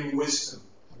bring wisdom,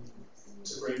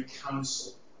 to bring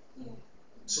counsel,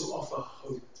 to offer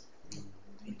hope,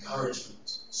 encouragement,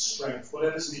 strength,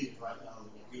 whatever's needed right now,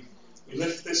 Lord. We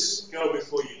lift this girl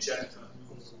before you, Jennifer.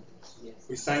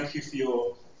 We thank you for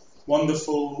your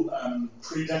wonderful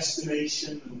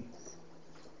predestination and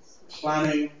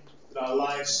planning that our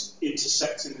lives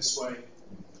intersect in this way.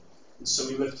 And so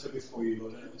we lift her before you,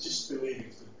 Lord, and just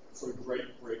believing for a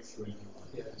great breakthrough in her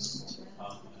life. Yes.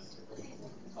 Amen.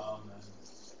 Amen.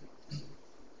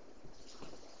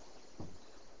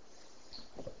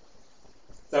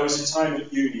 There was a time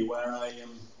at uni where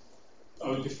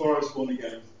before I was born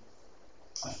again,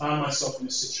 I found myself in a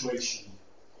situation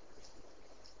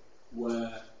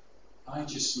where I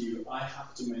just knew I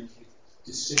have to make a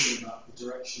decision about the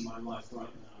direction of my life right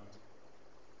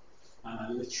now. And I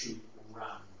literally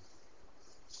ran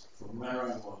from where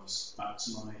I was back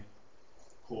to my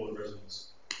hall of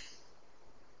residence.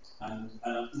 And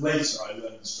later I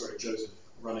learned the story of Joseph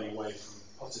running away from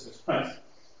Potiphar's wife.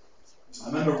 I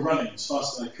remember running as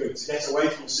fast as I could to get away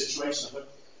from the situation. I thought,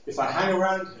 if I hang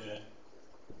around here,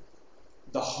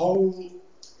 the whole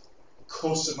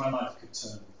course of my life could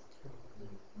turn.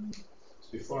 It's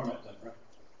before I met Deborah.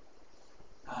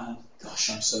 And gosh,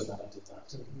 I'm so glad I did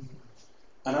that.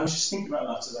 And I was just thinking about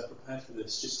that as I prepared for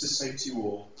this, just to say to you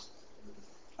all,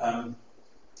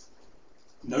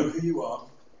 know who you are,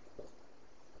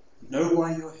 know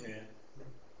why you're here,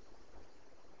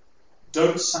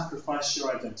 don't sacrifice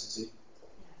your identity,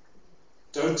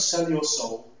 don't sell your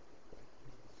soul,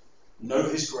 know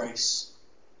His grace,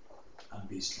 and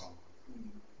be strong.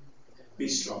 Be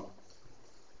strong.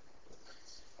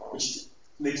 Which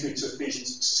leads me to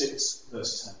Ephesians 6,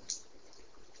 verse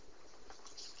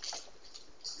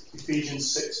 10.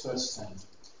 Ephesians 6, verse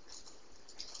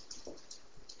 10.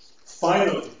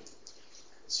 Finally,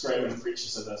 it's great when a preacher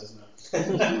says that, isn't it?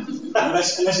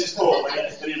 unless it's Paul,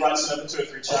 then he writes another 2 or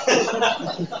 3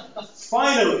 chapters.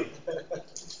 Finally,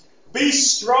 be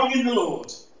strong in the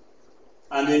Lord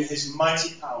and in His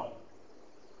mighty power.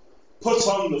 Put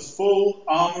on the full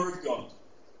armour of God,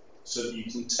 so that you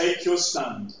can take your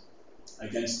stand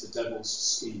against the devil's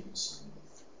schemes.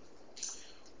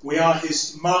 We are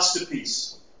His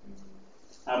masterpiece,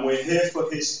 and we're here for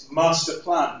His master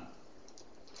plan.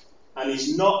 And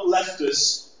He's not left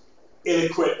us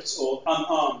ill-equipped or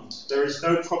unarmed. There is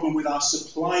no problem with our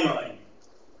supply line.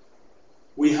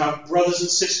 We have brothers and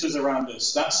sisters around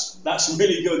us. That's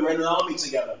really good. We're in an army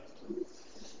together.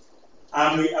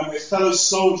 And we're fellow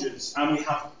soldiers, and we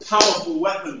have powerful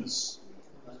weapons.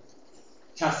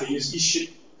 Kathy, you should...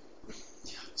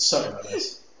 Sorry about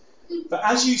this. But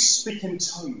as you speak in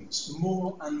tongues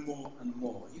more and more and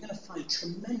more, you're going to find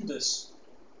tremendous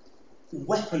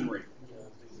weaponry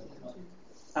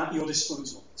at your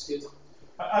disposal.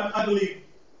 I believe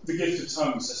the gift of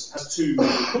tongues has 2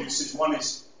 uses. One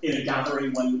is in a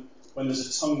gathering when there's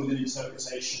a tongue with an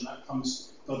interpretation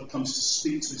God comes to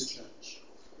speak to His church.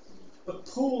 But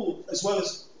Paul, as well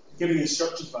as giving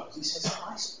instructions about it, he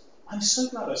says, I'm so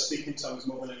glad I speak in tongues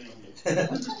more than any of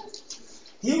you.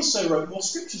 He also wrote more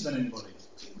scriptures than anybody.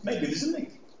 Maybe there's a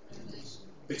link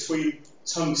between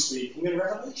tongue speaking and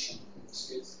revelation.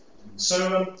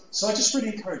 So I just really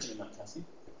encourage you in that, Kathy.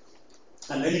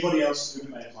 And anybody else who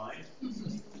may apply.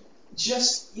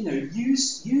 Just,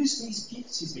 use these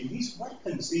gifts He's given, these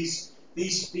weapons,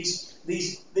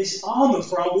 this armour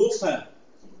for our warfare.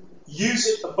 Use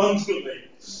it abundantly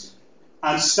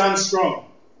and stand strong.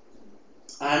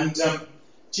 And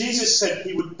Jesus said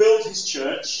He would build His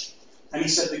church, and He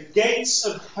said the gates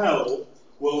of hell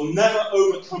will never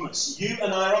overcome us. You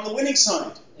and I are on the winning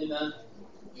side. Amen.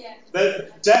 Yeah.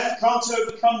 Death can't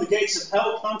overcome, the gates of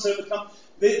hell can't overcome.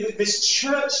 This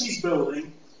church He's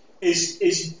building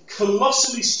is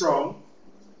colossally strong,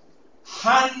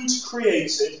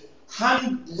 hand-created,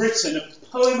 hand-written, a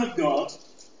poem of God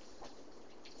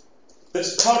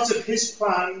that's part of His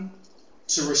plan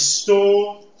to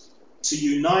restore, to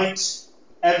unite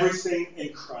everything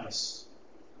in Christ.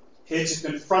 Here to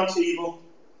confront evil,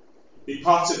 be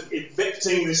part of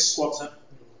evicting this squatter,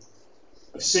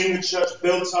 of seeing the church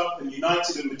built up and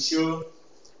united and mature,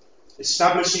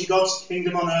 establishing God's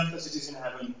kingdom on earth as it is in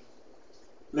heaven,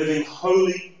 living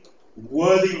holy,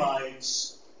 worthy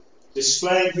lives,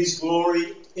 displaying His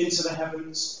glory into the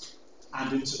heavens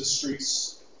and into the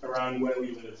streets around where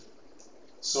we live.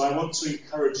 So I want to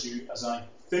encourage you as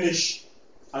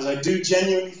I do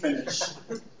genuinely finish,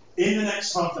 in the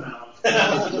next half an hour,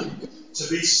 to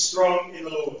be strong in the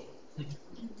Lord.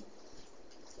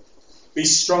 Be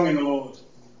strong in the Lord.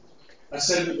 I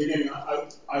said at the beginning,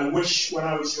 I wish when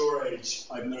I was your age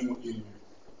I'd known what you knew.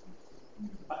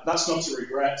 That's not a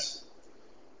regret.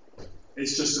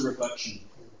 It's just a reflection.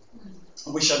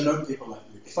 I wish I'd known people like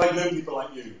you. If I'd known people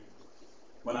like you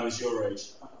when I was your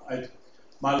age,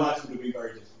 my life would have been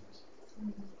very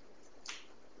different.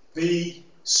 Be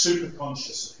super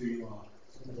conscious of who you are,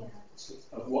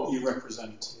 of what you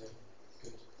represent,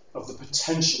 of the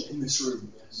potential in this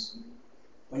room. Yes.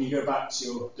 When you go back to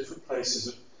your different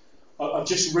places, of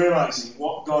just realising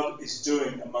what God is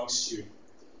doing amongst you.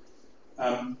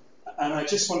 And I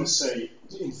just want to say,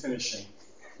 in finishing,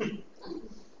 in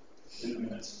a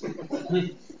minute,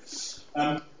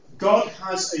 God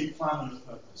has a plan and a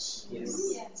purpose.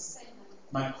 Yes.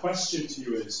 My question to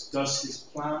you is, does his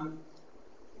plan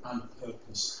and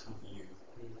purpose have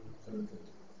you?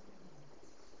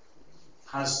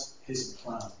 Has his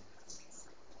plan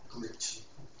gripped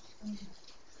you?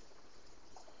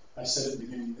 I said at the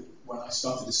beginning that when I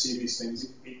started to see these things,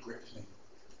 it gripped me.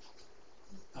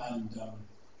 And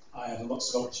I had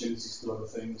lots of opportunities to do other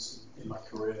things in my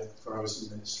career before I was in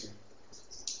ministry.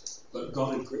 But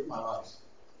God had gripped my life.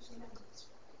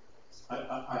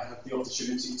 I had the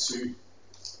opportunity to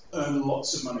earn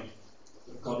lots of money,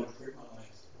 but God had gripped my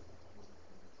life.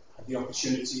 I had the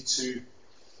opportunity to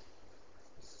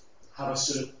have a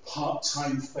sort of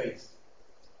part-time faith,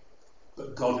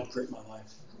 but God had gripped my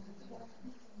life.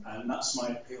 And that's my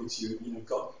appeal to you. You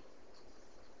know,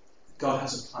 God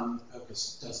has a plan and a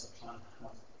purpose. Does the plan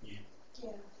have you?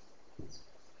 Yeah.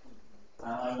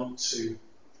 And I want to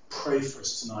pray for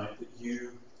us tonight that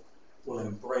you will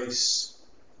embrace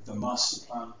the master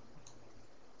plan,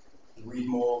 read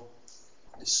more,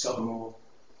 discover more,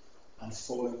 and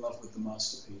fall in love with the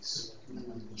masterpiece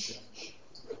and the church.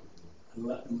 And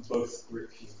let them both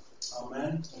grip you.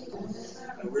 Amen.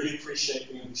 I really appreciate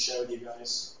being able to share with you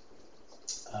guys.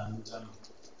 And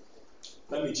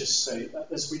let me just say,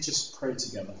 as we just pray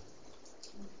together,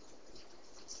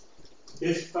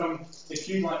 if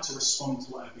you'd like to respond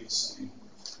to what I've been saying,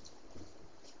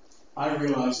 I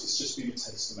realise it's just been a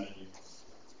taste of menu.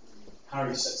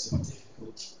 Harry sets a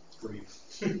difficult brief.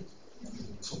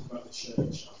 Talk about the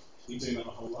church. I've been doing that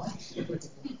my whole life.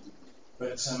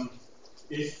 But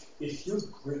if you're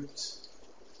gripped,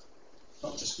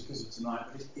 not just because of tonight,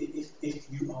 but if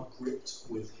you are gripped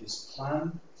with his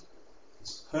plan,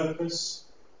 his purpose,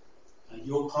 and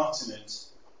your part in it,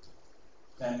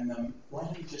 then why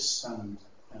don't you just stand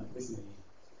with me?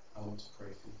 I want to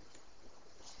pray for you.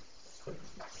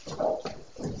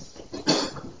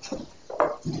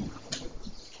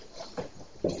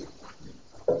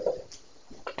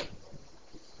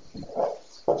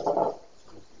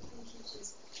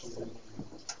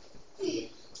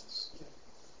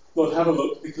 Lord, have a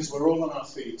look, because we're all on our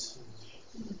feet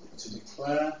to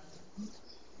declare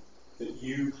that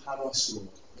you have us, Lord.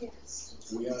 Yes.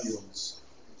 We are yours.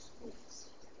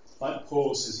 Like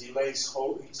Paul says, he lays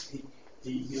hold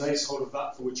of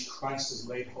that for which Christ has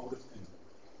laid hold of him.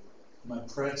 My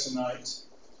prayer tonight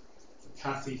for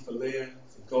Kathy, for Leah,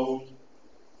 for Gold,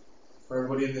 for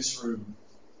everybody in this room,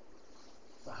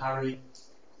 for Harry,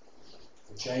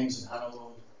 for James and Hannah,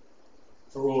 Lord,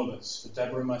 for all of us, for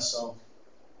Deborah and myself,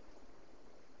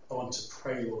 I want to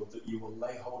pray, Lord, that you will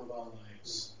lay hold of our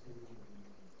lives.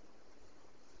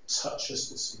 Touch us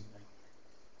this evening.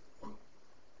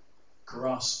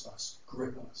 Grasp us,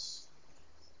 grip us.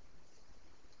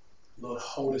 Lord,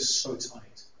 hold us so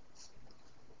tight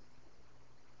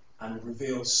and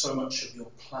reveal so much of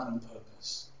your plan and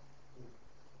purpose.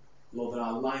 Lord, that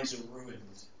our lives are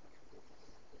ruined.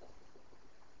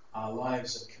 Our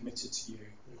lives are committed to you.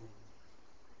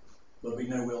 Lord, we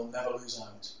know we'll never lose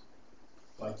out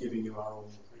by giving you our all.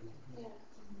 Yeah.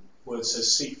 Word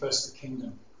says, seek first the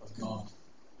kingdom of God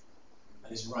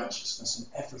and his righteousness, and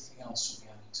everything else will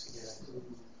be added to you.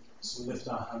 So we lift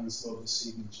our hands, Lord, this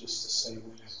evening just to say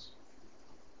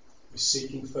we're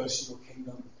seeking first your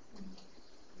kingdom.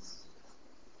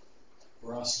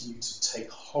 We're asking you to take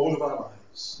hold of our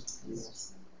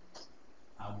lives.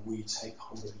 And we take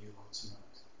hold of you, Lord, tonight.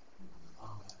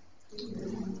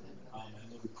 Amen. Amen.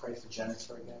 Lord, we pray for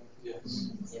Jennifer again.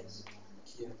 Yes.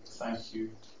 Thank you,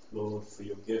 Lord, for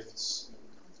your gifts,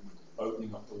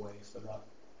 opening up the way for that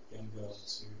young girl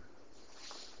to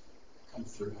come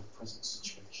through her present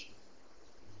situation.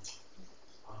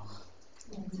 Amen.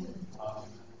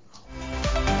 Amen.